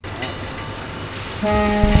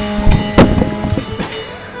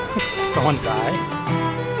Someone die?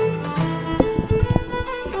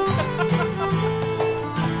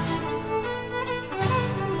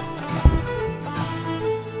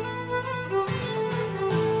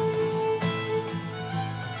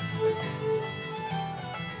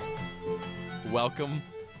 Welcome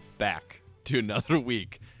back to another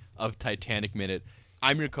week of Titanic Minute.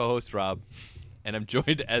 I'm your co-host, Rob, and I'm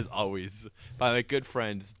joined, as always, by my good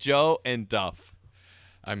friends, Joe and Duff.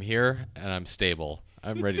 I'm here, and I'm stable.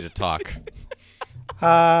 I'm ready to talk.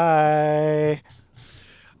 Hi.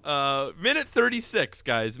 Minute 36,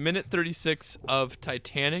 guys. Minute 36 of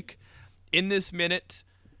Titanic. In this minute,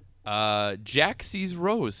 Jack sees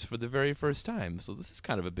Rose for the very first time, so this is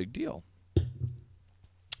kind of a big deal.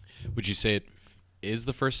 Would you say it is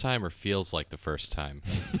the first time or feels like the first time?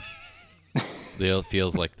 It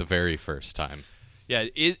feels like the very first time. Yeah,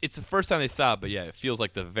 it's the first time they saw it, but yeah, it feels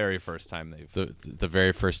like the very first time they've... The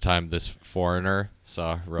very first time this foreigner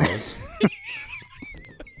saw Rose.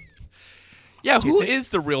 Yeah, who is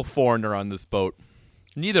the real foreigner on this boat?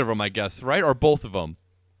 Neither of them, I guess, right? Or both of them?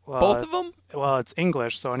 Well, Both of them? Well, it's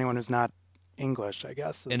English, so anyone who's not English, I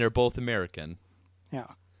guess. And they're both American. Yeah.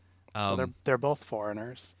 So they're both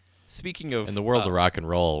foreigners. Speaking of... In the world of rock and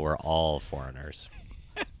roll, we're all foreigners.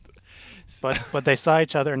 But they saw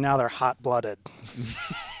each other and now they're hot-blooded.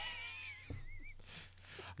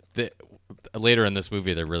 Later in this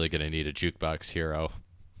movie, they're really going to need a jukebox hero.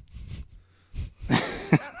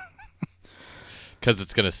 Because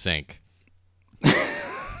it's going to sink.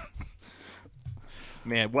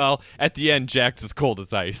 Man, well, at the end, Jack's as cold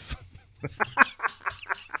as ice.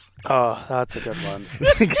 Oh, that's a good one.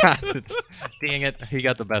 Dang it. He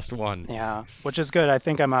got the best one. Yeah, which is good. I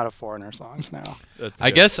think I'm out of foreigner songs now. That's I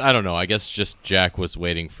good. guess, I don't know. I guess just Jack was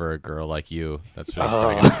waiting for a girl like you. That's what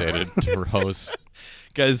I was going to say to Rose.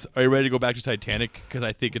 Guys, are you ready to go back to Titanic? Because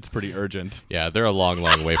I think it's pretty urgent. Yeah, they're a long,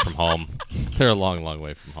 long way from home. They're a long, long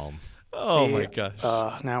way from home. Oh, See, my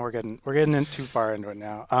gosh. Now we're getting in too far into it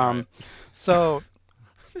now. So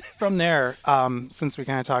from there, since we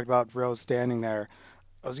kind of talked about Rose standing there,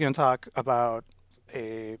 I was going to talk about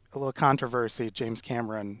a little controversy James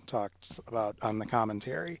Cameron talked about on the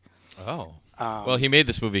commentary. Oh. Well, he made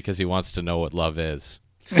this movie because he wants to know what love is.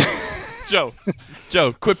 Joe,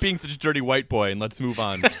 quit being such a dirty white boy and let's move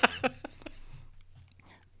on.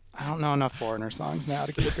 I don't know enough foreigner songs now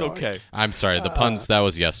to keep It's going. okay. I'm sorry, the puns, that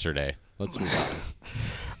was yesterday. Let's move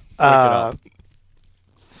on. Uh,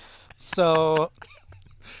 so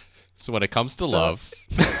So when it comes to So- love,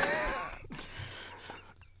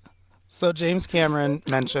 So James Cameron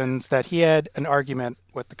mentions that he had an argument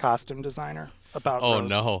with the costume designer about oh Rose,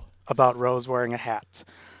 no. about Rose wearing a hat.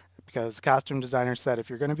 Because the costume designer said if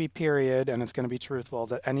you're going to be period and it's going to be truthful,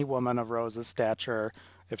 that any woman of Rose's stature,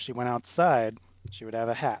 if she went outside, she would have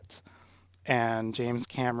a hat. And James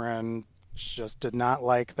Cameron just did not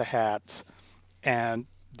like the hat. And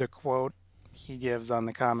the quote he gives on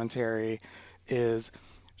the commentary is,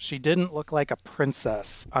 "She didn't look like a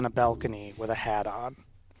princess on a balcony with a hat on."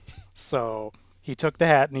 So he took the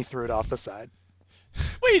hat and he threw it off the side.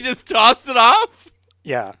 Wait, you just tossed it off?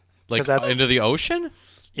 Yeah. Like 'Cause that's, into the ocean?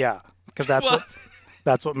 yeah, because that's What?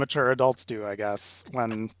 that's what mature adults do, I guess.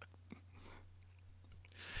 When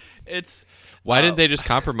It's... Why didn't they just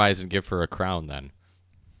compromise and give her a crown then?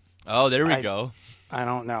 Oh, there we I- go. I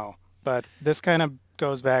don't know, but this kind of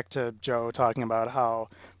goes back to Joe talking about how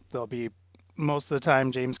there'll be most of the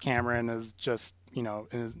time James Cameron is just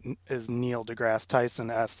is Neil deGrasse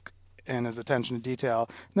Tyson-esque in his attention to detail.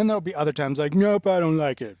 And then there'll be other times like, nope, I don't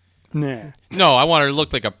like it. Nah. No, I want her to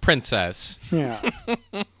look like a princess. Yeah.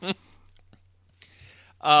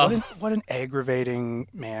 What an aggravating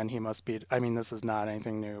man he must be. I mean, this is not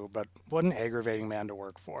anything new, but what an aggravating man to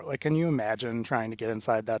work for. Like, can you imagine trying to get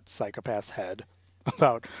inside that psychopath's head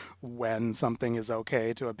about when something is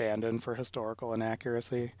okay to abandon for historical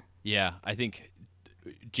inaccuracy? Yeah, I think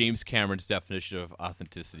James Cameron's definition of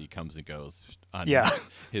authenticity comes and goes on Yeah.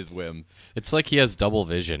 his whims. It's like he has double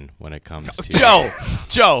vision when it comes to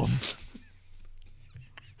Joe!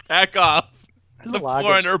 Back off. There's The a lot of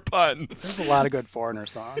foreigner pun. There's a lot of good foreigner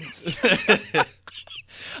songs.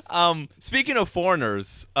 Speaking of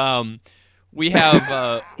foreigners, we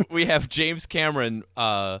have James Cameron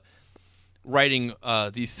writing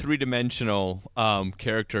these three-dimensional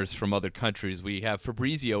characters from other countries. We have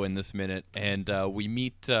Fabrizio in this minute, and we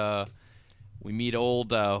meet old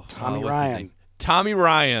Tommy what's his Ryan. name? Tommy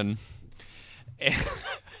Ryan,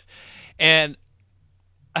 and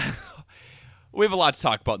we have a lot to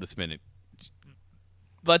talk about this minute.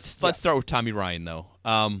 Let's start with Tommy Ryan though.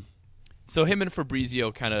 So him and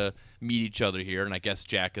Fabrizio kind of meet each other here, and I guess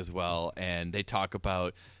Jack as well, and they talk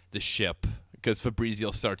about the ship because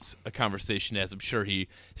Fabrizio starts a conversation, as I'm sure he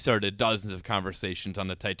started dozens of conversations on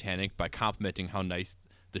the Titanic by complimenting how nice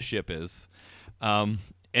the ship is. And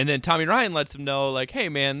then Tommy Ryan lets him know, like, hey,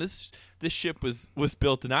 man, this ship was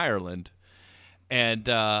built in Ireland. And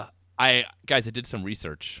I did some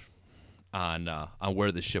research on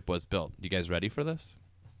where the ship was built. You guys ready for this?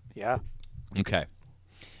 Yeah. Okay.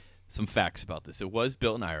 Some facts about this. It was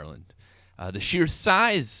built in Ireland. The sheer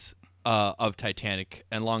size of Titanic,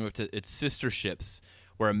 and along with its sister ships,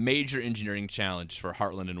 were a major engineering challenge for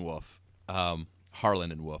Harland and Wolff.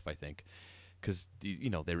 Harland and Wolff, I think, because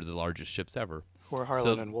they were the largest ships ever. Who are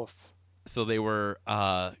Harland and Wolff? So they were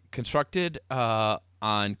constructed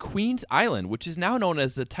on Queen's Island, which is now known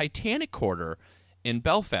as the Titanic Quarter in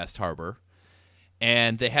Belfast Harbor.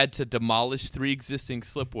 And they had to demolish 3 existing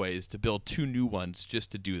slipways to build 2 new ones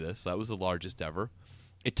just to do this. So that was the largest ever.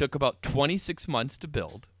 It took about 26 months to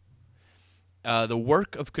build. The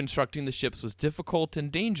work of constructing the ships was difficult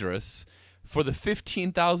and dangerous. For the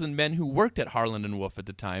 15,000 men who worked at Harland and Wolff at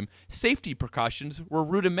the time, safety precautions were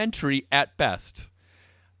rudimentary at best.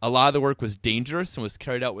 A lot of the work was dangerous and was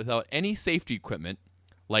carried out without any safety equipment,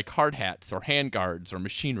 like hard hats or hand guards or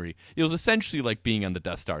machinery. It was essentially like being on the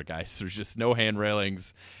Death Star, guys. There's just no hand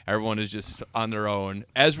railings. Everyone is just on their own.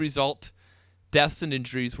 As a result, deaths and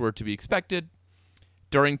injuries were to be expected.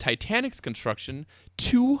 During Titanic's construction,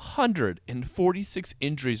 246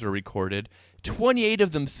 injuries were recorded, 28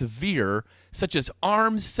 of them severe, such as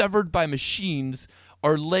arms severed by machines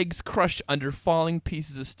or legs crushed under falling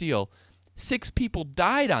pieces of steel. 6 people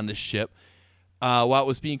died on the ship while it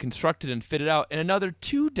was being constructed and fitted out, and another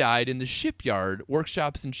 2 died in the shipyard,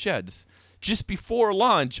 workshops, and sheds. Just before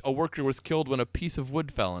launch, a worker was killed when a piece of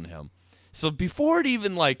wood fell on him. So before it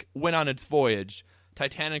even went on its voyage,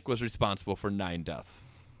 Titanic was responsible for 9 deaths.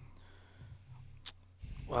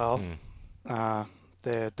 Well,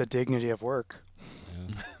 the dignity of work.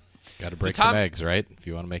 Yeah. Got to break some eggs, right? If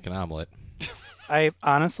you want to make an omelet. I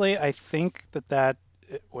think that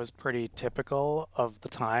it was pretty typical of the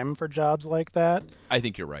time for jobs like that. I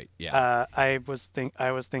think you're right. Yeah. I was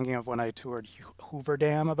thinking of when I toured Hoover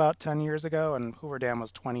Dam about 10 years ago, and Hoover Dam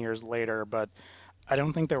was 20 years later, but I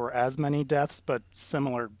don't think there were as many deaths, but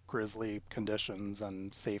similar grisly conditions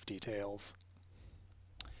and safety tales.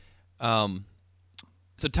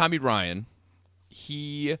 So Tommy Ryan,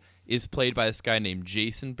 he is played by this guy named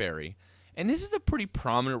Jason Barry, and this is a pretty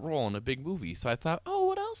prominent role in a big movie. So I thought, oh,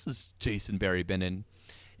 what else has Jason Barry been in?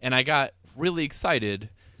 And I got really excited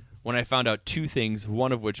when I found out 2 things,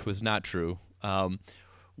 one of which was not true.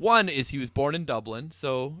 One is he was born in Dublin,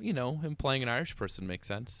 so, him playing an Irish person makes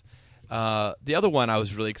sense. The other one I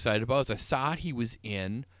was really excited about is I saw he was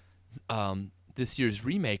in this year's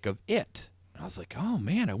remake of It. And I was like, oh,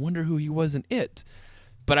 man, I wonder who he was in It.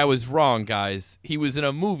 But I was wrong, guys. He was in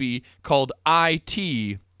a movie called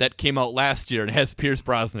I.T. that came out last year and has Pierce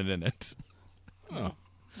Brosnan in it. Oh.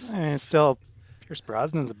 I mean, still, Pierce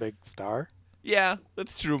Brosnan's a big star. Yeah,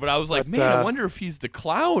 that's true. But I was like, But, man, I wonder if he's the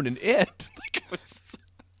clown in It.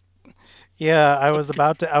 Yeah, I was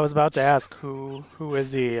about to ask who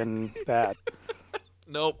is he in that.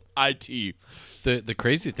 Nope, I.T. The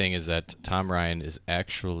crazy thing is that Tom Ryan is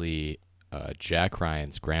actually Jack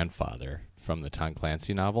Ryan's grandfather from the Tom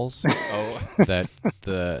Clancy novels. That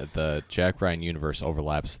the Jack Ryan universe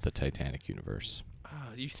overlaps with the Titanic universe.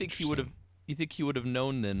 You think he would have? You think he would have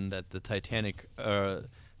known then that the Titanic,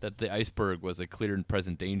 that the iceberg was a clear and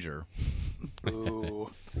present danger?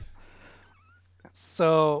 Ooh.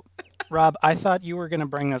 So, Rob, I thought you were going to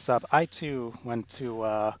bring this up. I too went to.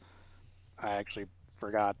 I actually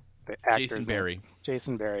forgot the actor's Jason name. Barry.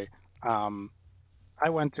 Jason Barry. I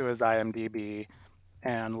went to his IMDb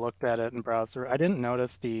and looked at it and browsed through. I didn't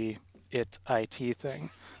notice the IT thing,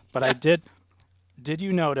 but I did. Did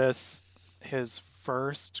you notice his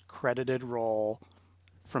first credited role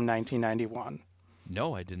from 1991?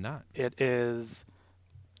 No, I did not. It is.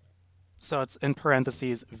 So it's in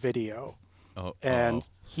parentheses video, and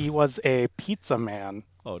he was a pizza man.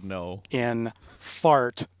 Oh no! In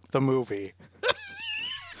Fart the movie.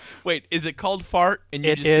 Wait, is it called Fart and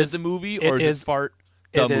you said the movie, or is it Fart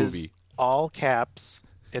the movie? It is all caps.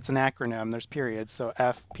 It's an acronym. There's periods, so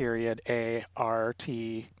F period A R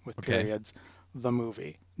T with periods. The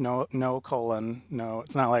movie. No colon. No,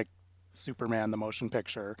 it's not like Superman the motion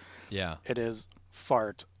picture. Yeah. It is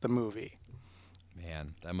Fart the movie. Man,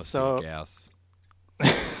 that must be gas.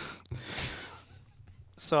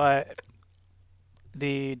 So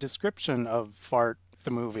the description of Fart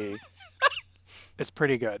the movie is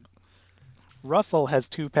pretty good. Russell has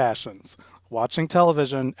 2 passions: watching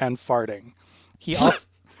television and farting.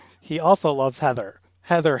 He also loves Heather.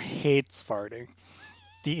 Heather hates farting.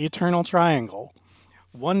 The eternal triangle.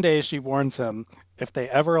 One day she warns him, if they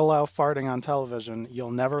ever allow farting on television,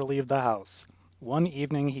 you'll never leave the house. One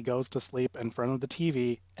evening he goes to sleep in front of the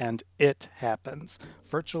TV and it happens.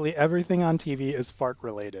 Virtually everything on TV is fart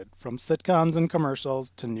related, from sitcoms and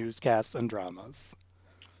commercials to newscasts and dramas.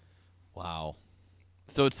 Wow.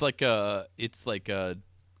 So it's like a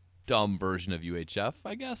dumb version of UHF,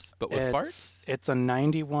 I guess, but with farts? It's a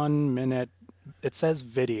 91-minute, it says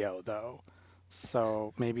video though.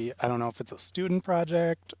 So maybe, I don't know if it's a student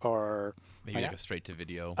project or Maybe like a straight to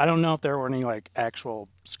video. I don't know if there were any like actual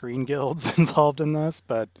screen guilds involved in this,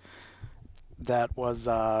 but that was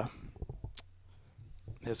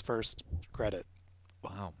his first credit.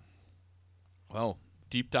 Wow. Well,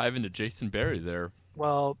 deep dive into Jason Barry there.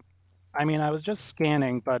 Well, I mean, I was just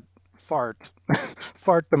scanning, but Fart,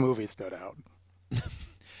 Fart the movie stood out.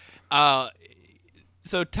 Uh,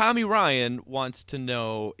 so Tommy Ryan wants to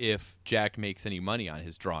know if Jack makes any money on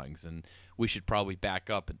his drawings, and we should probably back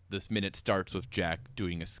up. This minute starts with Jack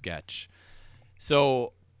doing a sketch.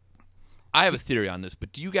 So I have a theory on this,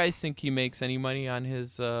 but do you guys think he makes any money on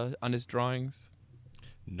his drawings?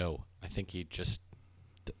 No, I think he just.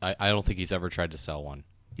 I don't think he's ever tried to sell one.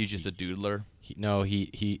 He's just a doodler.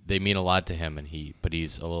 They mean a lot to him, but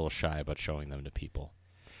he's a little shy about showing them to people.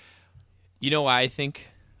 You know, I think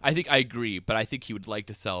I agree, but I think he would like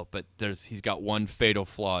to sell it. But he's got one fatal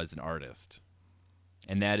flaw as an artist,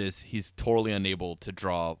 and that is he's totally unable to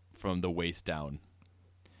draw from the waist down.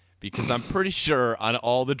 Because I'm pretty sure on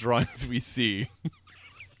all the drawings we see,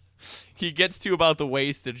 he gets to about the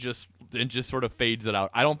waist and just sort of fades it out.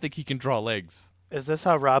 I don't think he can draw legs. Is this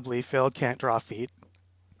how Rob Liefeld can't draw feet?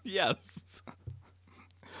 Yes.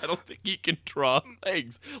 I don't think he can draw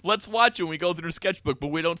legs. Let's watch him. We go through the sketchbook, but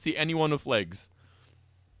we don't see anyone with legs.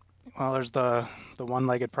 Well, there's the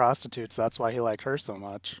one-legged prostitutes. That's why he liked her so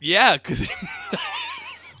much. Yeah, because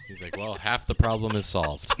He's like, well, half the problem is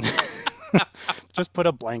solved. Just put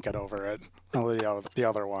a blanket over it. The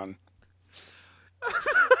other one.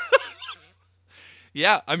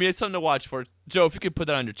 yeah, I mean, it's something to watch for. Joe, if you could put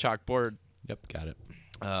that on your chalkboard. Yep, got it.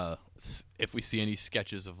 If we see any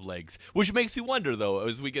sketches of legs. Which makes me wonder, though,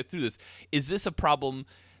 as we get through this, is this a problem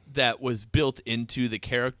that was built into the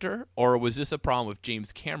character, or was this a problem with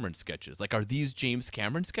James Cameron sketches? Like, are these James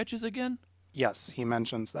Cameron sketches again? Yes, he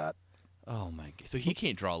mentions that. Oh, my God. So he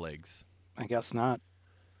can't draw legs. I guess not.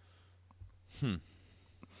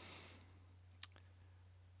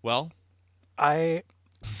 Well,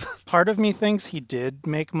 part of me thinks he did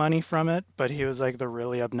make money from it, but he was like the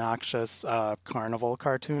really obnoxious carnival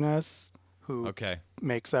cartoonist who okay.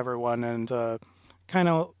 makes everyone into kind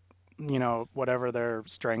of, whatever their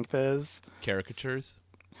strength is. Caricatures?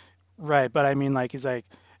 Right, but I mean, like, he's like,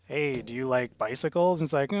 hey, do you like bicycles? And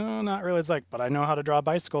it's like, oh, not really. It's like, but I know how to draw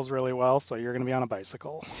bicycles really well, so you're going to be on a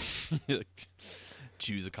bicycle.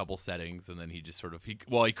 Choose a couple settings, and then he just sort of, he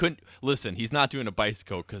couldn't, listen, he's not doing a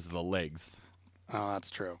bicycle because of the legs. Oh, that's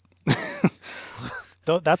true.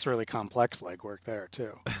 Though that's really complex leg work there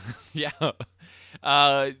too. Yeah.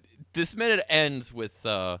 This minute ends with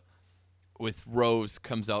Rose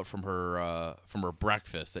comes out from her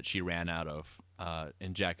breakfast that she ran out of,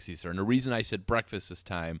 and Jack sees her. And the reason I said breakfast this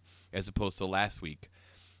time, as opposed to last week,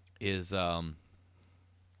 is I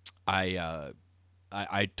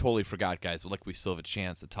totally forgot, guys, but we still have a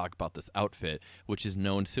chance to talk about this outfit, which is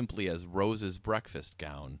known simply as Rose's breakfast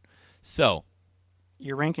gown. So.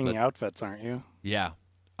 You're ranking the outfits, aren't you? Yeah.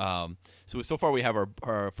 So far we have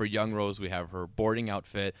her for young Rose, we have her boarding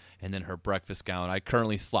outfit and then her breakfast gown. I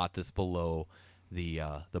currently slot this below the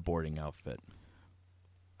boarding outfit.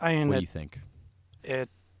 What do you think? It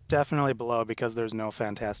definitely below because there's no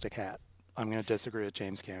fantastic hat. I'm going to disagree with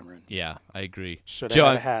James Cameron. Yeah, I agree. Should have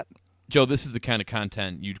had a hat. Joe, this is the kind of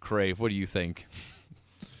content you'd crave. What do you think?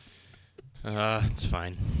 It's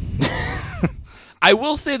fine. I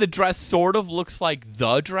will say the dress sort of looks like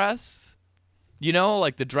the dress.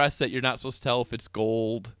 Like the dress that you're not supposed to tell if it's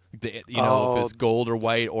gold, if it's gold or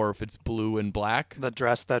white, or if it's blue and black. The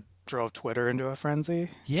dress that drove Twitter into a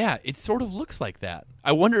frenzy? Yeah, it sort of looks like that.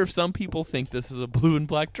 I wonder if some people think this is a blue and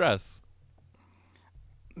black dress.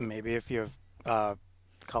 Maybe if you have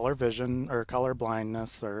color vision or color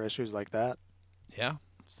blindness or issues like that. Yeah,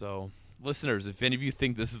 so listeners, if any of you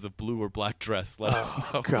think this is a blue or black dress, let us know.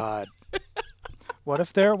 Oh, God. What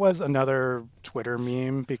if there was another Twitter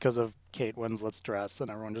meme because of Kate Winslet's dress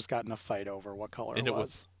and everyone just got in a fight over what color and it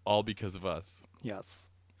was all because of us.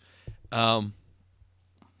 Yes. And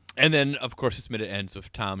then, of course, this minute ends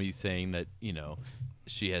with Tommy saying that,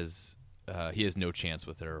 he has no chance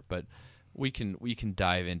with her. But we can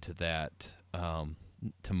dive into that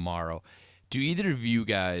tomorrow. Do either of you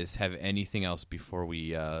guys have anything else before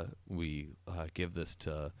we give this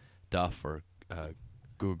to Duff or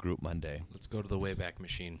Google Group Monday? Let's go to the Wayback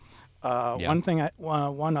Machine. Yeah.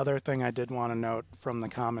 One other thing I did want to note from the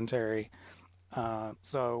commentary.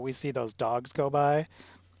 So we see those dogs go by,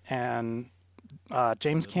 and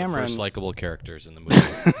James Cameron. The first likable characters in the movie.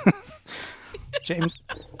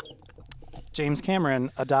 James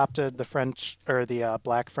Cameron adopted the French or the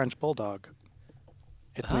black French bulldog.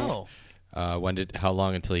 Its name. How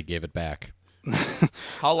long until he gave it back?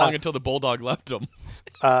 How long until the bulldog left him?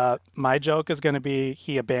 My joke is going to be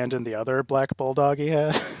he abandoned the other black bulldog he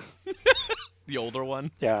had. The older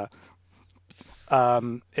one? Yeah.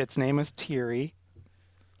 Its name is Thierry.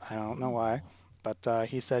 I don't know why, but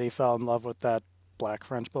he said he fell in love with that black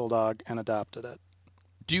French bulldog and adopted it.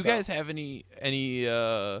 Do you guys have any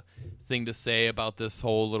thing to say about this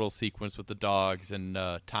whole little sequence with the dogs and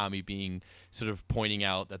Tommy being sort of pointing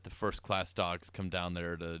out that the first class dogs come down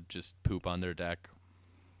there to just poop on their deck?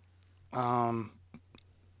 Do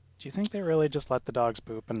you think they really just let the dogs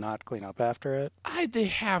poop and not clean up after it? They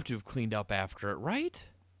have to have cleaned up after it, right?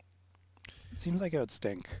 It seems like it would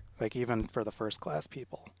stink, like even for the first class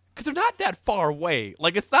people. Because they're not that far away.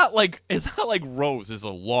 Like it's not like Rose is a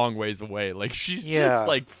long ways away. Like she's just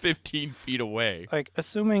like 15 feet away. Like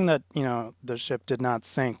assuming that the ship did not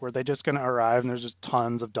sink, were they just going to arrive and there's just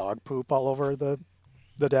tons of dog poop all over the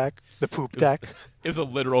deck, the poop deck? It was a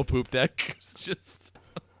literal poop deck. It's just.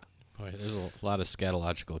 Boy, there's a lot of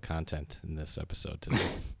scatological content in this episode today.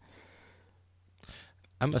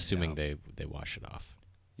 I'm assuming they wash it off.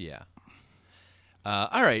 Yeah.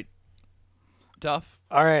 All right. Duff.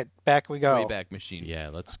 All right, back we go. Wayback Machine. Yeah,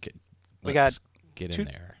 let's get two, in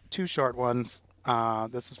there. Two short ones.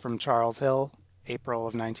 This is from Charles Hill, April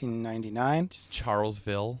of 1999. Just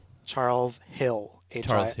Charlesville. Charles Hill.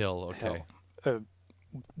 Charles Hill, okay. Hill.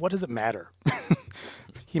 What does it matter?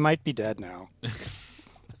 He might be dead now.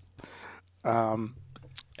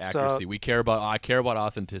 Accuracy. I care about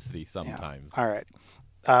authenticity sometimes. Yeah. All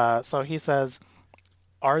right. So he says,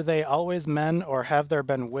 are they always men or have there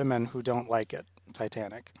been women who don't like it?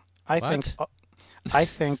 Titanic. I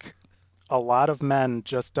think a lot of men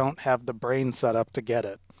just don't have the brain set up to get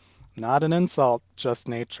it. Not an insult, just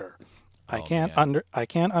nature. I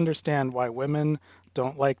can't understand why women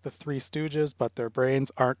don't like the Three Stooges, but their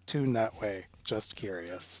brains aren't tuned that way. Just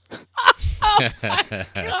curious.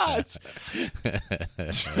 Gosh.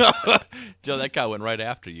 Joe, that guy went right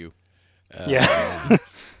after you. Yeah.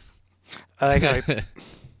 I like how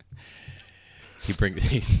he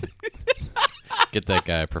brings. Get that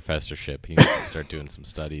guy a professorship. He needs to start doing some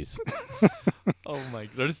studies. Oh my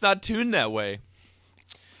God, it's not tuned that way.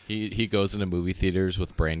 He goes into movie theaters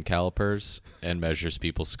with brain calipers and measures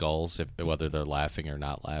people's skulls, whether they're laughing or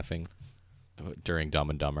not laughing, during Dumb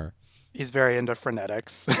and Dumber. He's very into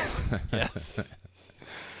frenetics. Yes.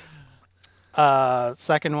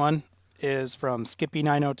 Second one is from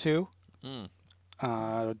Skippy902,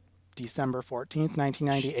 December 14th,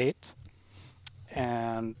 1998.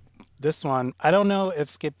 And this one, I don't know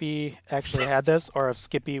if Skippy actually had this or if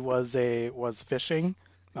Skippy was phishing,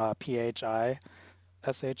 phishing.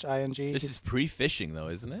 This is pre-phishing, though,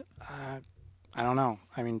 isn't it? I don't know.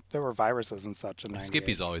 I mean, there were viruses and such in 98.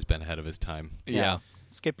 Skippy's always been ahead of his time. Yeah.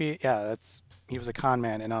 Skippy, he was a con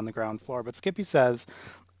man and on the ground floor. But Skippy says,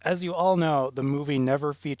 as you all know, the movie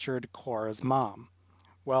never featured Cora's mom.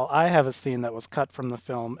 Well, I have a scene that was cut from the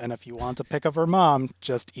film, and if you want a pic of her mom,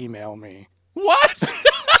 just email me. What?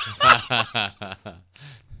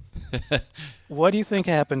 What do you think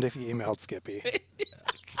happened if you emailed Skippy?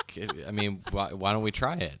 I mean, why don't we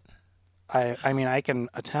try it? I mean, I can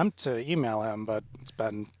attempt to email him, but it's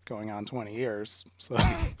been going on 20 years, so...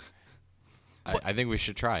 I think we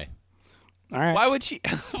should try. All right. Why would she...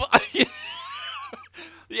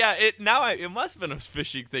 Yeah, it must have been a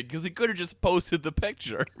phishing thing, because he could have just posted the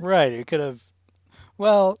picture. Right, he could have...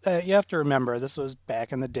 Well, you have to remember, this was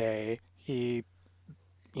back in the day. I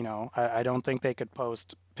don't think they could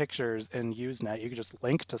post pictures in Usenet. You could just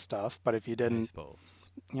link to stuff, but if you didn't... I suppose.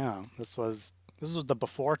 Yeah, this was the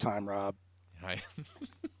before time, Rob. Right.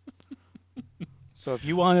 So if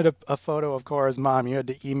you wanted a photo of Cora's mom, you had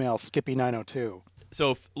to email Skippy902.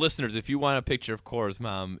 So, listeners, if you want a picture of Cora's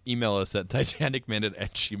mom, email us at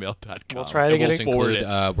titanicminute@gmail.com. We'll try to get it.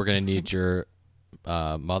 We're going to need your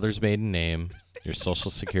mother's maiden name, your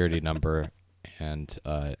social security number, and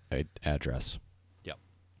address. Yep.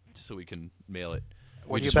 Just so we can mail it.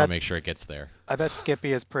 We just want to make sure it gets there. I bet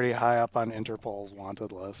Skippy is pretty high up on Interpol's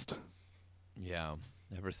wanted list. Yeah.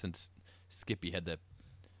 Ever since Skippy had that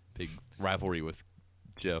big rivalry with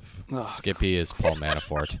Jeff. Skippy is Paul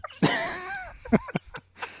Manafort.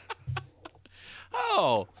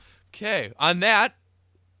 Oh, okay. On that,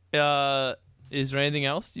 is there anything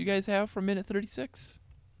else you guys have for minute 36?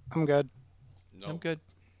 I'm good. No. I'm good.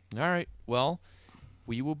 All right. Well,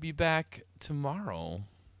 we will be back tomorrow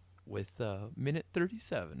with minute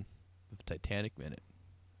 37 of Titanic Minute.